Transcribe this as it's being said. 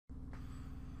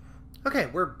Okay,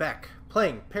 we're back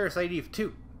playing Parasite Eve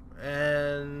 2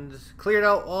 and cleared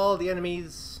out all the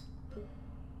enemies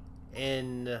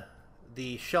in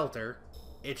the shelter.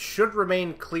 It should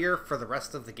remain clear for the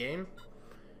rest of the game,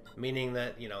 meaning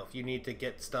that, you know, if you need to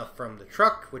get stuff from the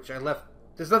truck, which I left,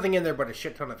 there's nothing in there but a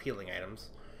shit ton of healing items,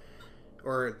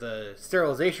 or the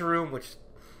sterilization room, which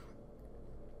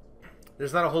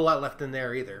there's not a whole lot left in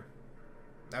there either.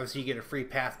 Obviously, you get a free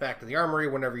path back to the armory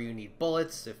whenever you need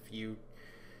bullets. If you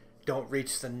don't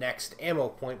reach the next ammo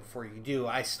point before you do,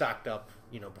 I stocked up,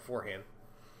 you know, beforehand.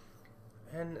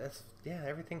 And yeah,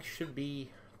 everything should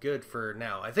be good for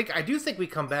now. I do think we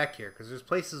come back here because there's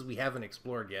places we haven't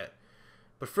explored yet,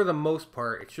 but for the most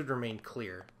part, it should remain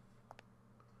clear.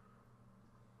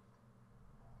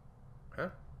 Huh?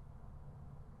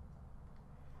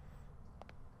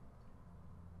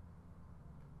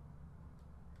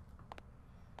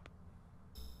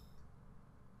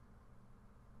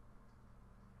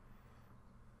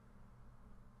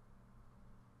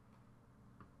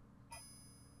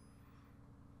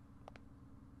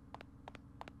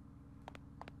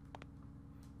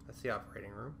 That's the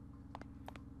operating room.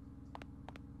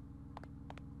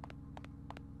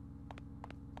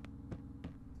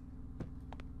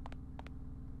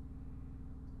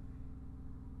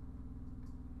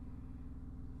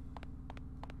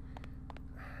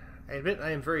 I admit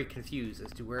I am very confused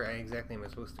as to where exactly am I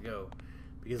supposed to go,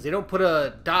 because they don't put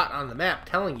a dot on the map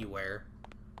telling you where.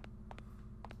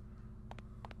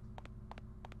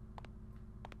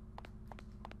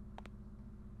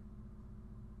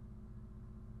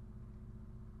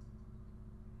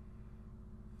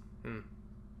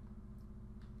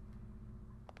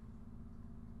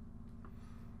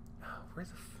 Oh, where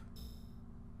the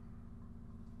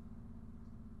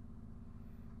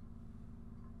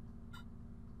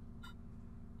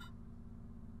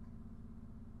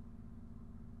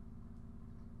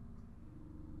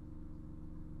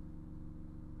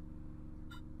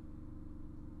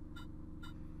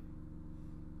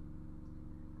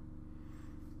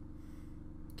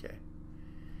Okay.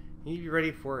 You need to be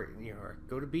ready for Neo Ark.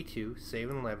 Go to B2, save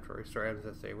in the laboratory, start items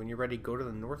that say. When you're ready, go to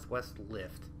the northwest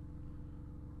lift.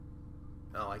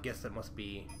 Oh, I guess that must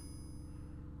be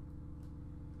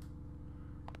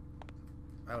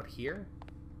out here?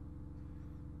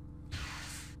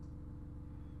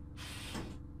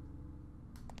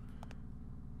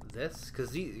 This?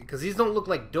 Because these don't look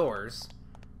like doors.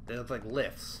 They look like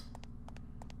lifts.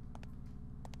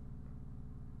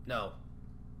 No.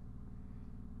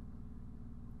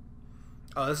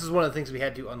 Oh, this is one of the things we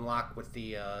had to unlock with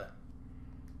the,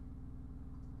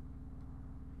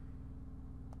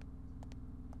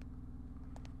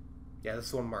 yeah, this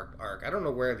is one marked Ark. I don't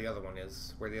know where the other one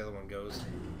is, where the other one goes.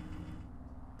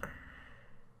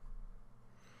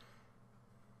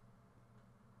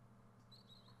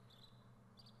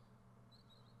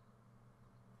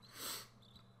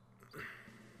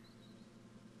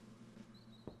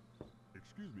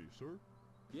 Excuse me, sir?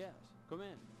 Yes, come in.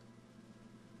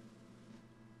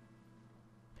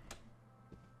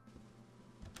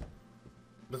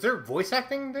 Was there voice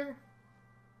acting there?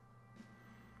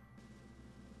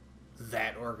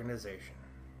 That organization.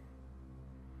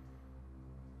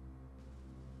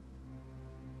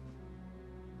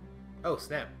 Oh,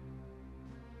 snap.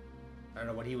 I don't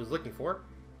know what he was looking for,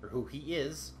 or who he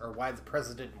is, or why the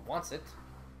president wants it.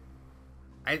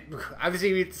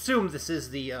 Obviously, we assume this is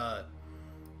the,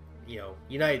 you know,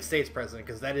 United States president,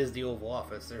 because that is the Oval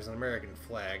Office. There's an American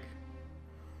flag.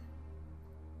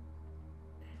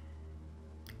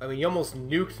 I mean, you almost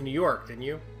nuked New York, didn't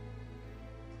you?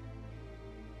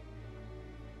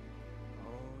 Oh,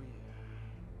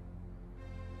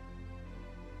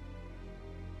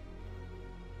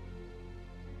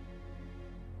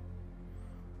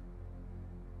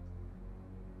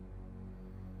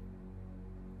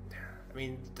 I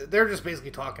mean, they're just basically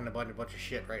talking about a bunch of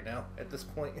shit right now at this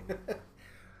point.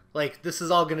 Like, this is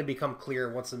all going to become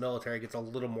clear once the military gets a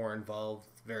little more involved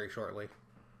very shortly.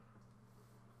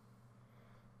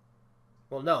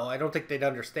 Well, no, I don't think they'd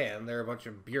understand. They're a bunch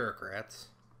of bureaucrats.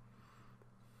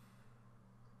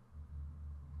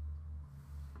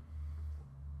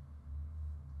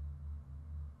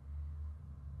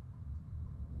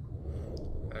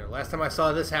 Last time I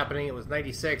saw this happening, it was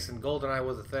 '96, and GoldenEye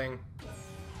was a thing.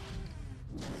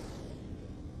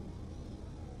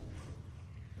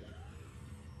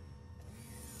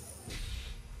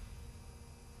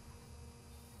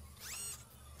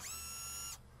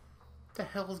 What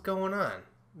the hell is going on?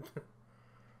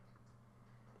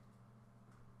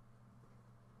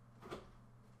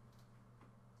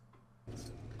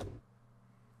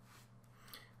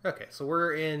 Okay, so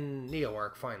we're in Neo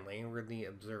Ark finally. We're in the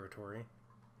observatory.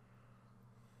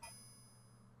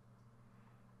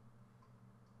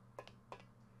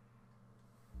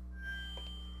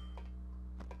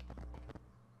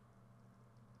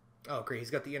 Oh, great. He's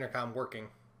got the intercom working.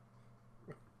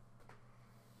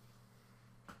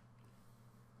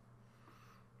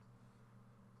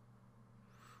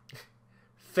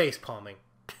 Face palming.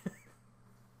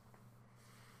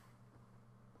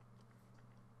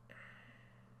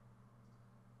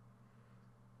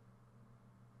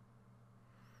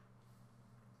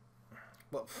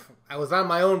 Well, I was on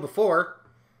my own before.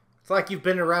 It's like you've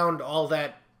been around all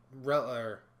that...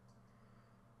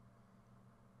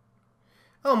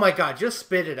 Oh my god, just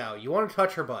spit it out. You want to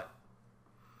touch her butt.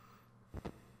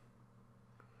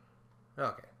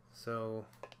 Okay, so...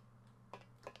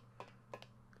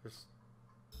 There's...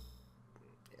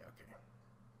 Yeah, okay.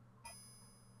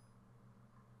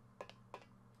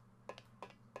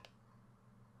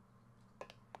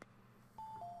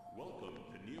 Welcome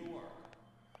to Neo Ark.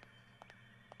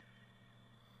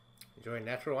 Enjoy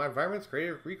natural environments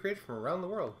recreated from around the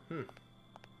world.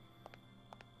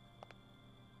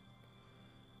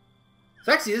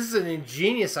 So actually, this is an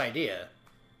ingenious idea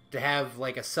to have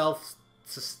like a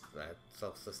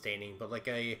self-sustaining, but like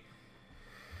a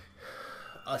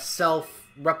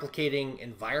self-replicating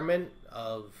environment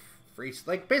of for each,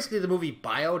 like basically the movie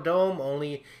Biodome,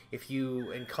 only if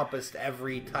you encompassed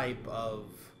every type of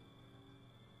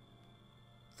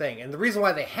thing. And the reason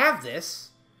why they have this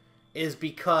is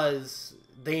because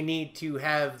they need to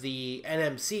have the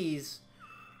NMCs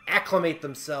acclimate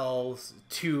themselves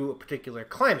to a particular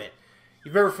climate. You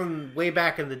remember from way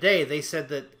back in the day, they said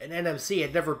that an NMC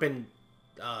had never been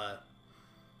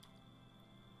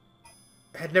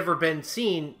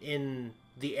seen in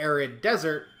the arid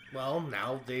desert. Well,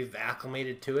 now they've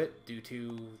acclimated to it due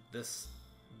to this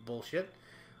bullshit.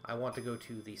 I want to go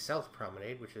to the South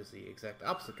Promenade, which is the exact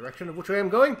opposite direction of which way I'm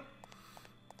going.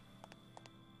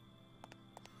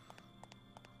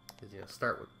 You know,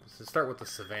 start with the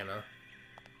savannah.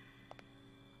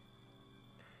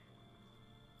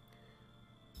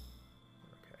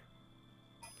 Okay.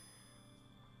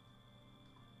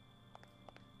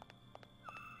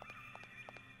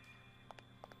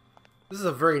 This is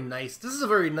a very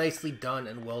nicely done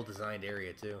and well designed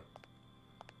area too.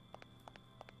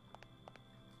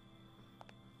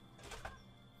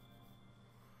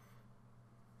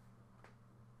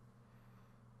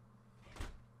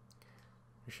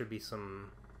 There should be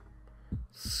some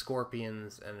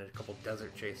scorpions and a couple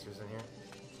desert chasers in here.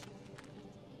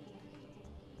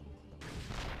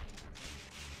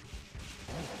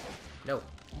 No.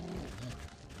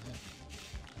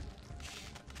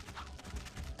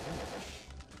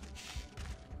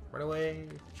 Run away.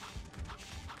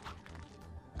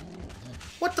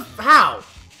 What the... How?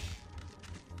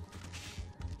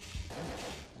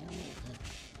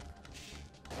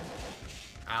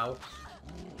 Ow.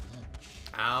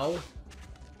 Ow.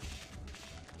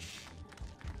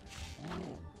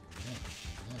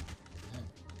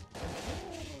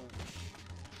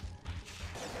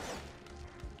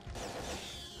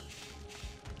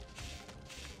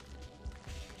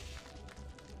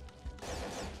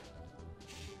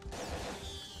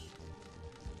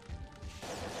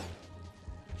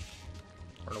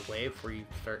 Run away before you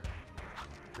start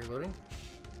reloading.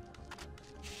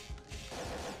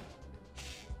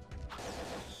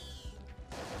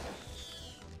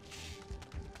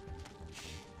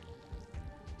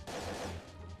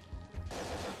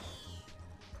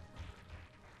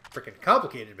 Freaking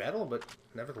complicated battle, but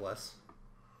nevertheless.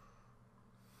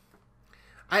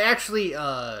 I actually,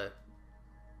 I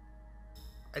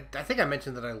think I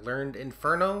mentioned that I learned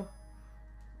Inferno.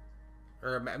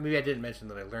 Or maybe I didn't mention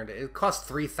that I learned it. It cost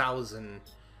 3,000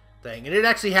 thing. And it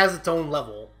actually has its own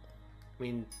level. I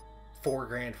mean, $4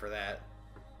 grand for that.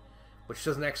 Which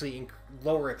doesn't actually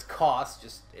lower its cost,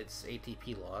 just its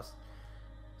ATP loss.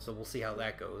 So we'll see how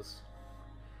that goes.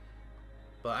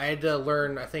 But I had to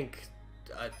learn, I think...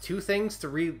 2 things to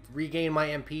regain my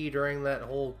MP during that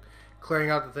whole clearing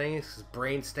out the things, because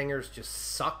brain stingers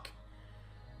just suck.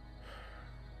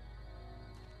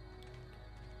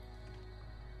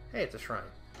 Hey, it's a shrine.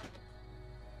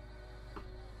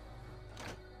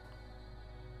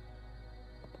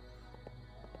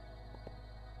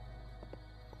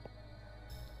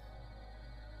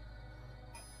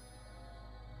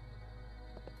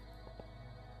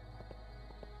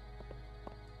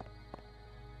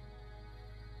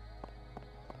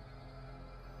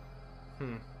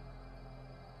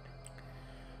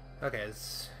 Okay,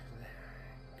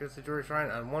 goes to George Shrine.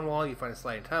 On one wall, you find a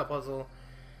sliding tile puzzle.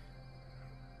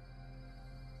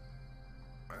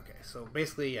 Okay, so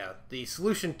basically, yeah, the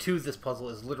solution to this puzzle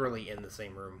is literally in the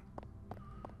same room.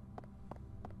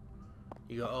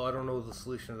 You go, oh, I don't know the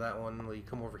solution to that one. Well, you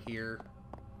come over here.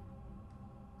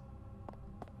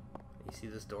 You see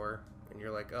this door, and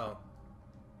you're like, oh.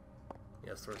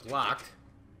 Yes, door's locked.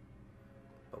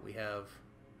 But we have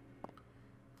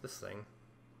this thing.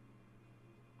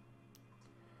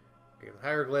 We have the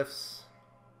hieroglyphs.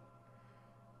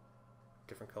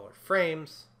 Different colored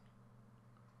frames.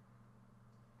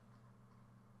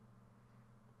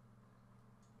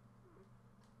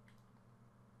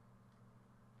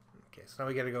 Okay, so now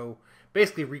we gotta go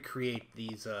basically recreate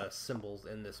these symbols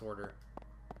in this order.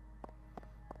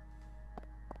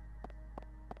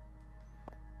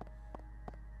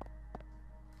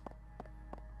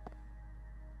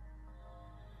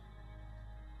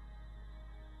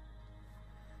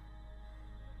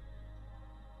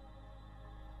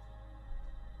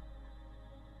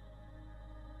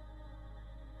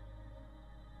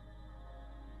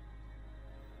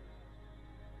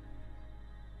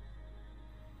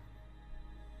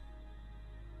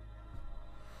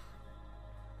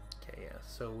 Okay, yeah.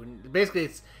 So basically,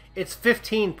 it's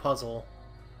 15 puzzle,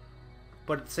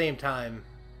 but at the same time,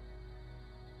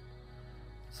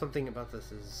 something about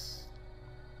this is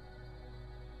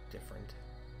different.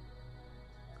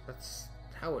 That's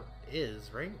how it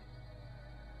is, right?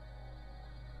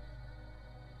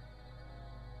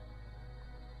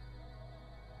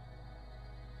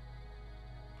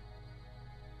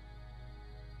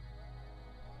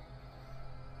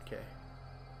 Okay.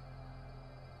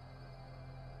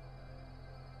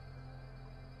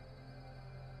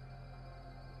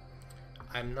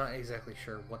 I'm not exactly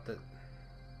sure what the...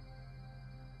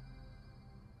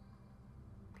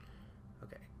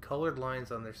 Okay, colored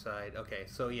lines on their side. Okay,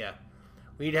 so yeah.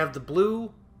 We need to have the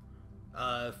blue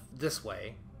this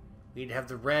way. We need to have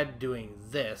the red doing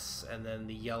this, and then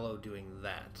the yellow doing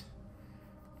that.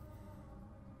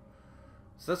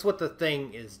 So that's what the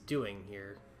thing is doing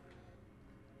here.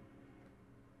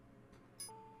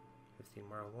 15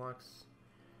 marble blocks.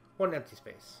 1 empty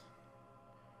space.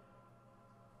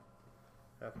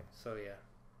 Okay, so yeah.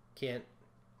 Can't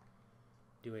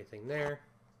do anything there.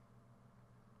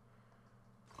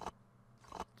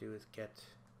 Do is get...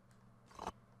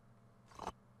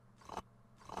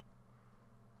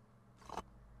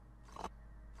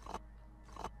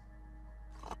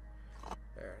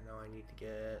 There, now I need to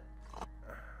get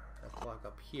that block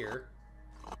up here.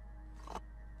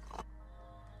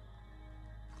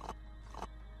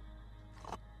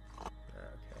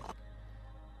 Okay.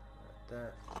 Got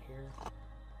that here.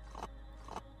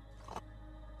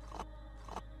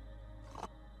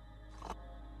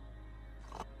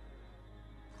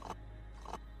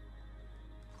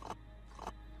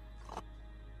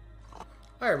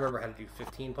 I remember how to do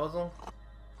 15 puzzle.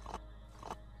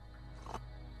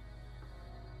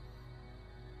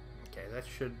 Okay, that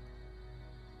should...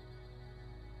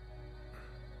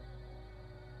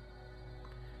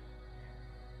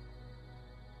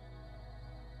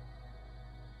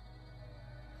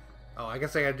 Oh, I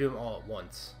guess I gotta do them all at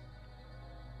once.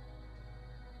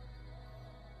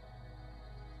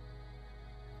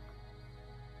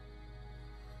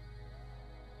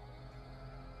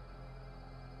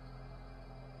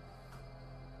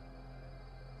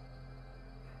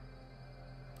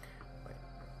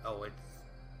 Oh, it's...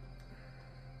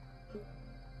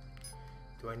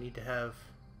 Do I need to have...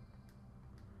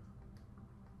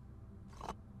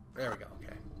 There we go,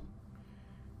 okay.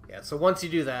 Yeah, so once you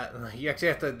do that, you actually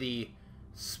have to the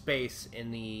space in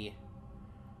the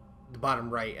bottom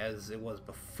right as it was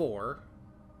before.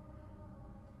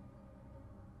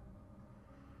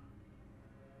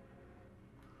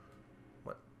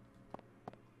 What?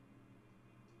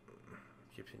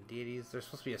 Egyptian deities. There's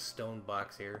supposed to be a stone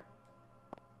box here.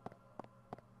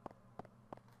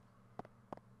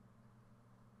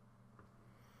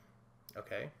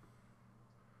 Okay.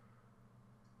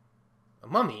 A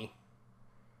mummy?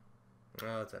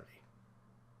 Oh, it's empty.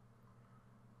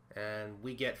 And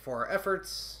we get, for our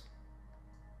efforts,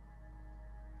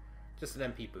 just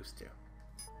an MP boost too.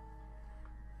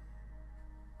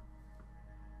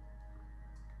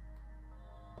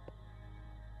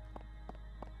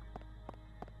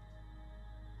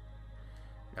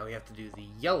 Now we have to do the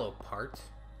yellow part,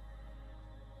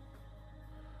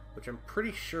 which I'm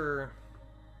pretty sure...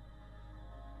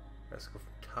 Let's go from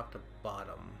top to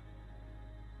bottom.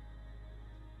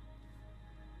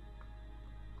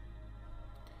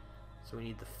 So we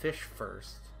need the fish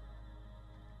first.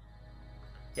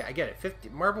 Yeah, I get it. 50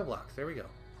 marble blocks. There we go.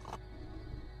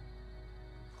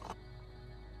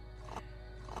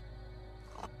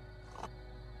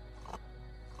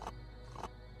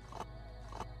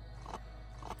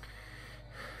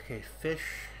 Okay,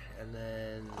 fish, and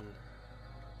then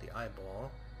the eyeball.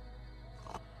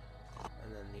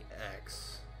 And then the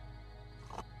X.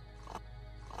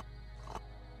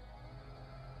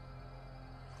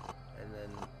 And then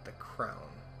the crown.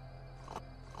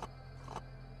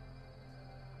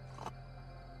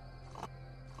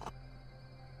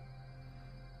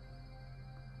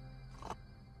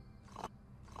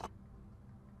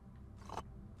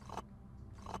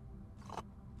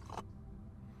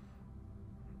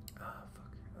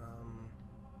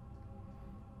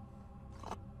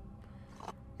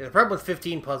 Yeah, the problem with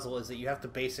 15 puzzle is that you have to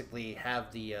basically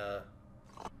have the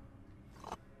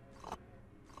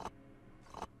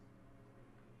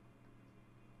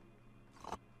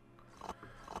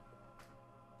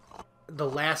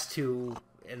last two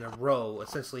in a row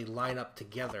essentially line up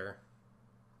together.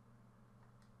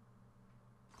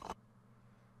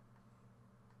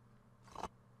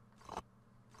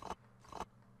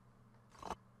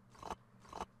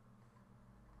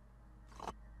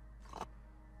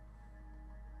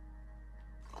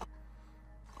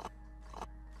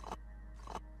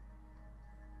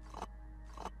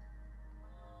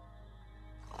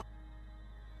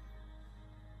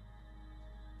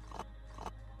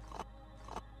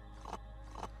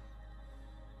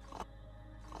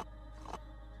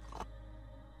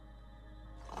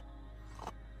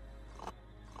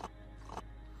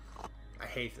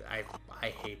 I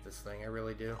hate this thing. I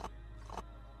really do.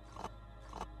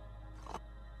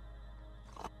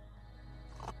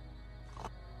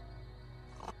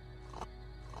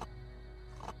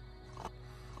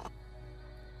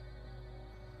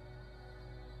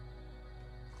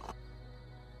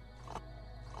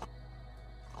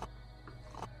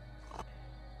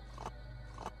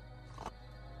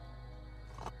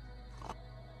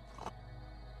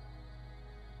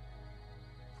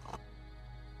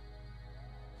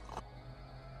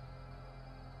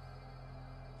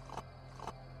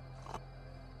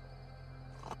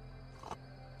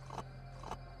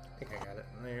 I think I got it.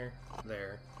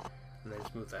 There, and then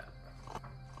just move that.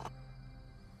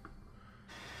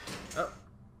 Oh,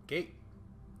 gate.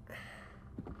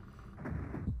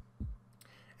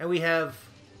 And we have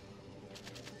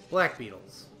black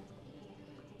beetles.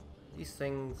 These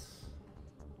things...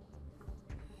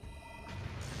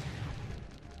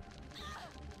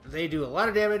 they do a lot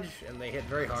of damage, and they hit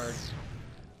very hard.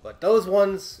 But those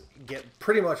ones get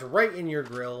pretty much right in your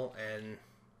grill, and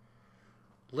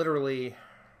literally...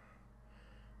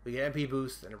 we get MP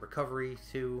boost and a recovery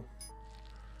too.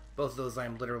 Both of those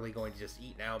I'm literally going to just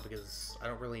eat now because I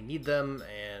don't really need them,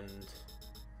 and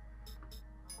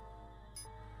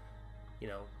you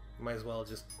know, might as well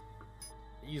just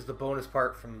use the bonus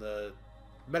part from the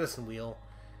medicine wheel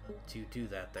to do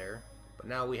that there. But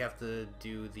now we have to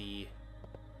do the...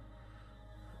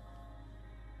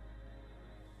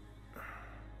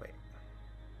 wait.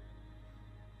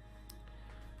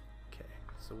 Okay,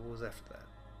 so what was after that?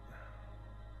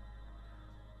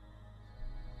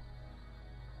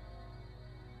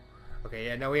 Okay,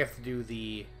 yeah, now we have to do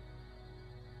the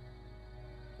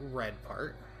red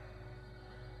part.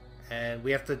 And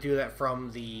we have to do that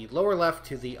from the lower left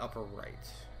to the upper right.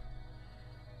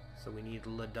 So we need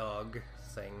the dog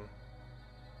thing.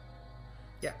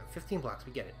 Yeah, 15 blocks,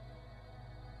 we get it.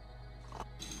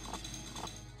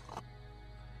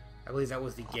 I believe that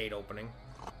was the gate opening.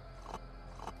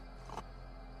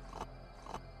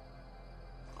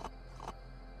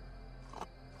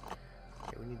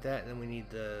 Okay, we need that, and then we need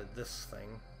this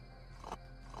thing.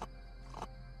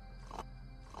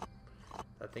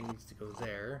 That thing needs to go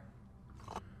there.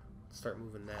 Start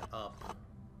moving that up.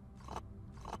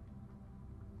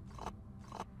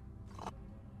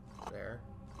 There.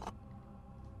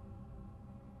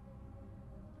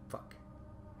 Fuck.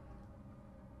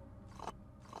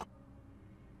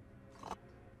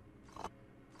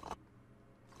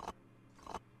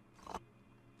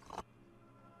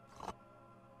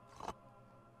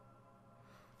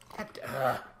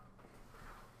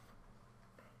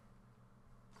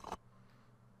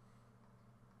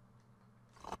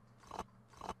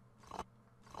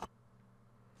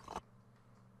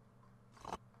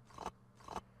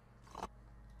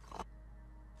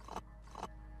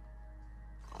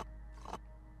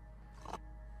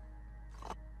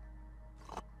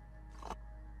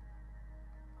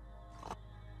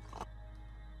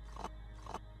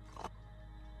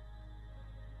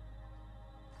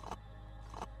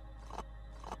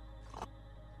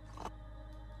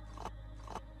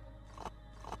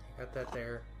 Got that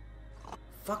there.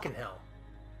 Fucking hell.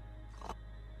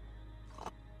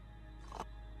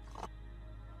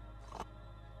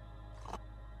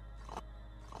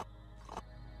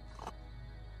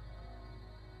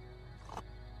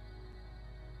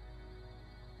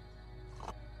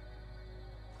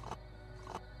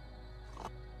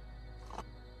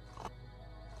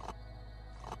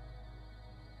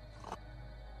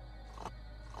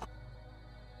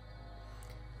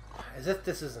 As if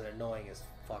this isn't annoying as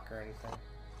fuck or anything.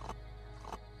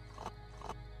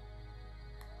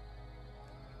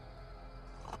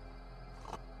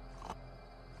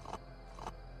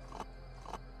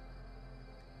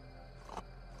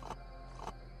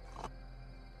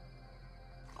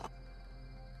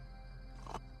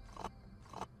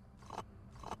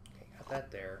 Okay, got that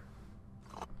there.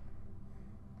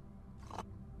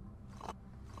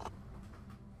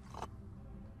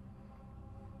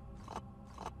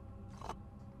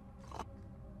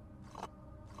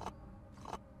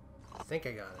 I think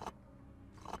I got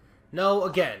it. No,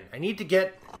 again, I need to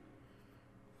get...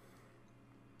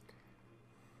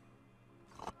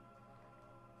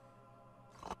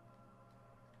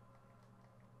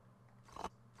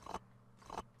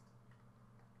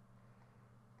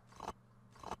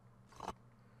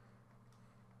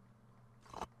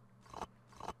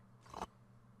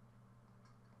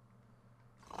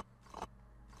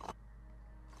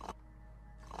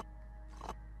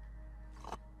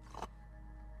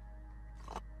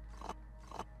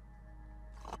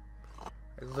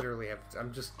 I literally have...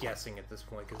 I'm just guessing at this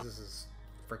point, because this is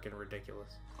freaking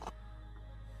ridiculous.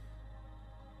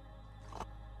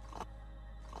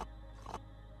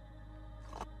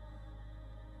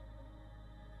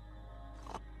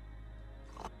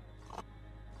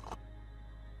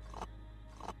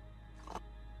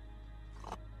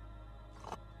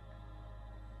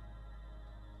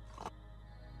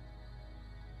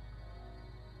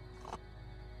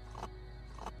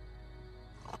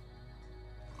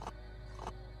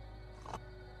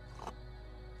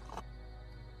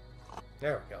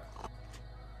 There we go.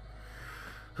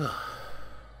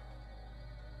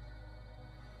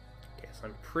 Okay, so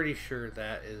I'm pretty sure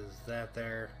that is that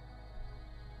there.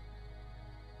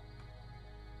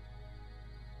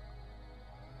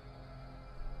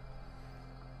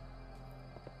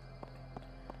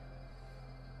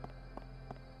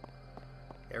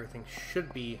 Everything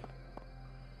should be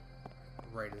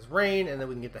right as rain, and then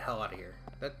we can get the hell out of here.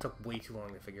 That took way too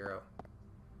long to figure out.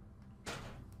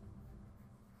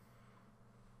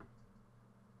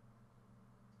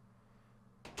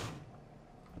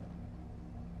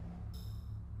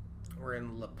 We're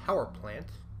in the power plant.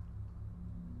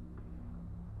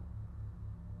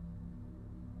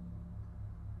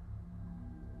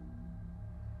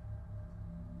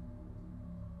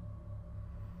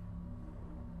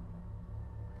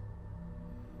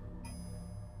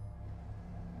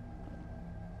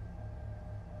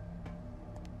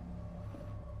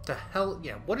 The hell?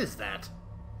 Yeah, what is that?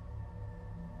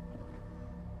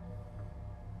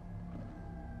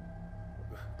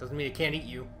 Doesn't mean it can't eat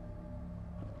you.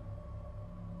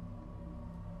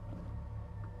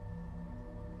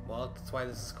 Well, that's why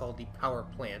this is called the power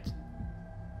plant.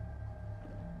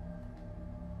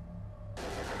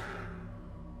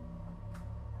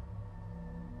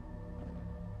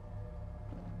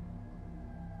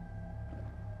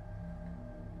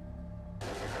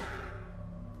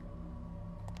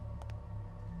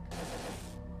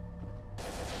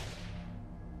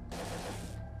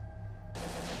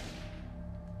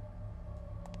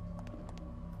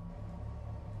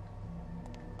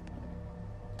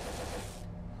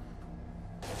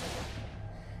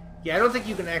 Yeah, I don't think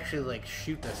you can actually, like,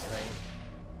 shoot this thing.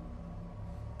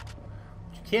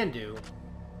 What you can do...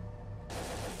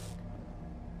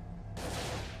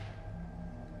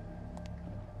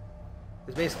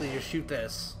 is basically just shoot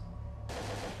this.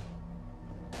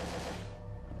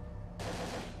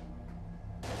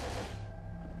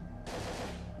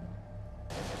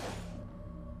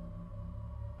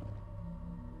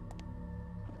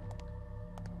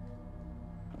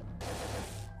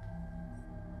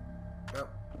 Nope.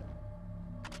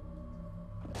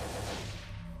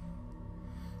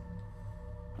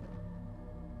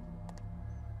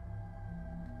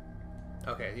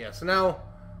 Okay, yeah, so now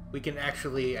we can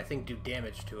actually, I think, do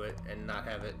damage to it and not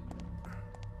have it...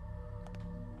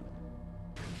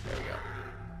 There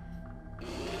we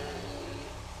go.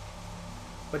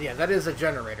 But yeah, that is a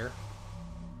generator.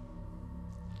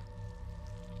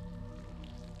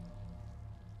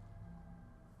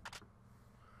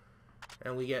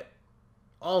 And we get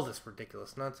all this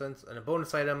ridiculous nonsense and a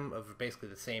bonus item of basically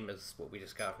the same as what we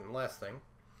just got from the last thing.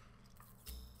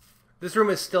 This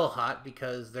room is still hot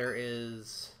because there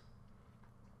is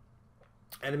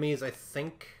enemies, I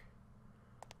think,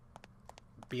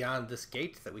 beyond this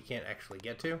gate that we can't actually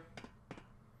get to.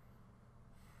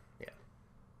 Yeah.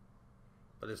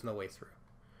 But there's no way through.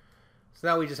 So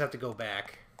now we just have to go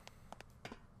back.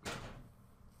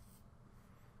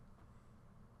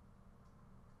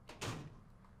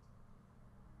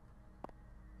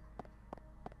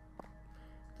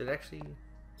 Did it actually...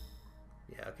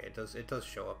 Yeah, okay, it does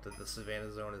show up that the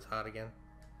Savannah Zone is hot again.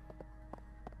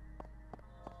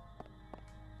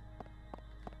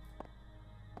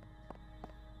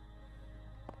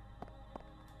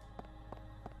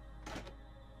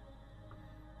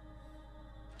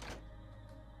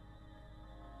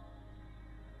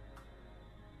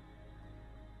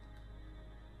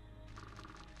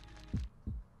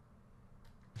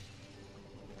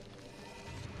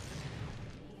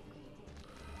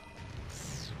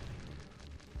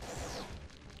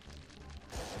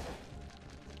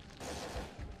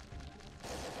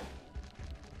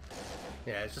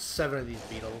 Yeah, it's just 7 of these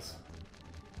beetles.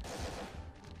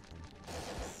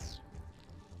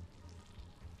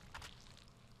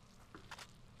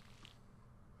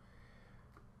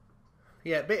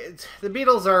 Yeah, the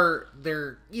beetles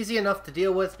they're easy enough to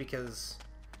deal with because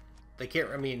they can't,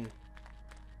 I mean,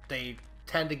 they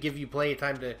tend to give you plenty of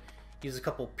time to use a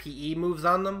couple PE moves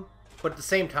on them, but at the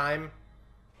same time,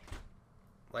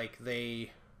 like,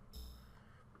 they...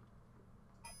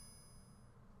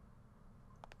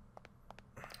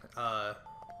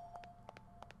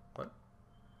 What?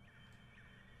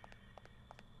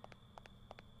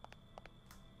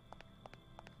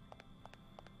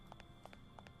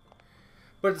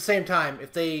 But at the same time,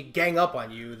 if they gang up on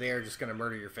you, they are just going to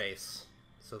murder your face.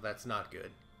 So that's not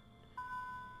good.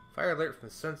 Fire alert from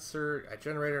the sensor at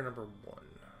generator number 1.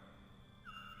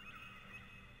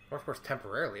 Or of course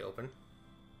temporarily open.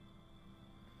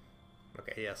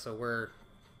 Okay, yeah, so we're...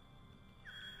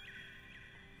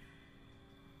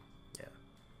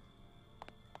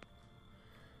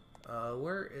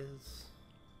 where is...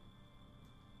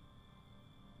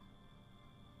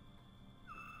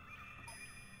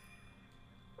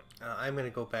 I'm going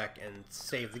to go back and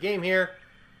save the game here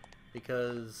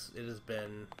because it has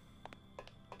been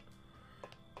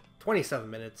 27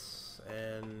 minutes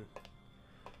and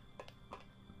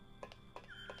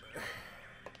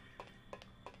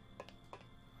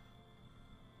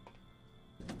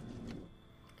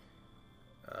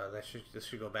this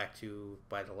should go back to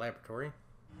by the laboratory.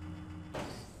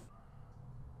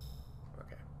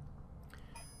 Okay.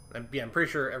 Yeah, I'm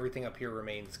pretty sure everything up here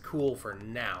remains cool for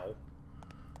now.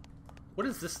 What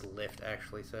does this lift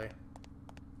actually say?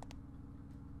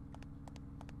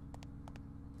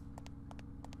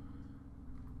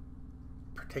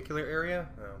 Particular area?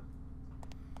 Oh.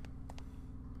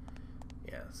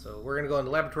 Yeah, so we're going to go in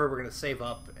the laboratory, we're going to save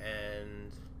up,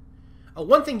 and...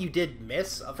 one thing you did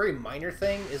miss, a very minor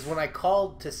thing, is when I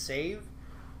called to save,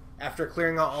 after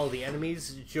clearing out all the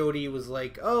enemies, Jody was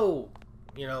like, oh,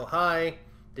 you know, hi,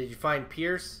 did you find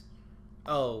Pierce?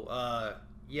 Oh,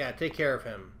 yeah, take care of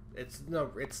him. It's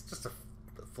just a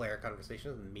flare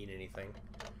conversation. It doesn't mean anything.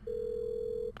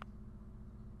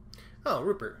 Oh,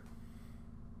 Rupert.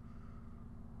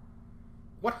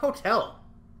 What hotel?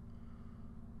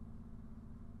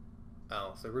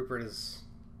 Oh, so Rupert is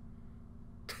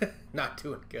not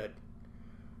doing good.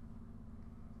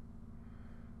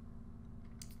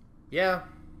 Yeah.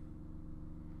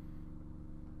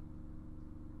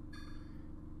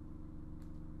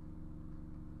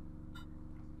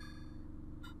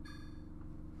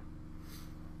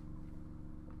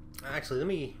 Actually, let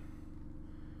me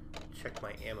check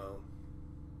my ammo.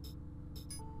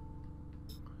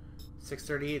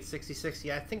 638, 66.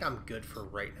 Yeah, I think I'm good for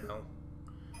right now.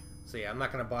 So yeah, I'm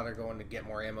not going to bother going to get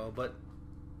more ammo, but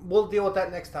we'll deal with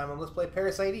that next time on Let's Play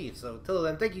Parasite Eve. So till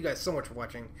then, thank you guys so much for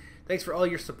watching. Thanks for all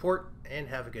your support, and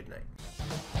have a good night.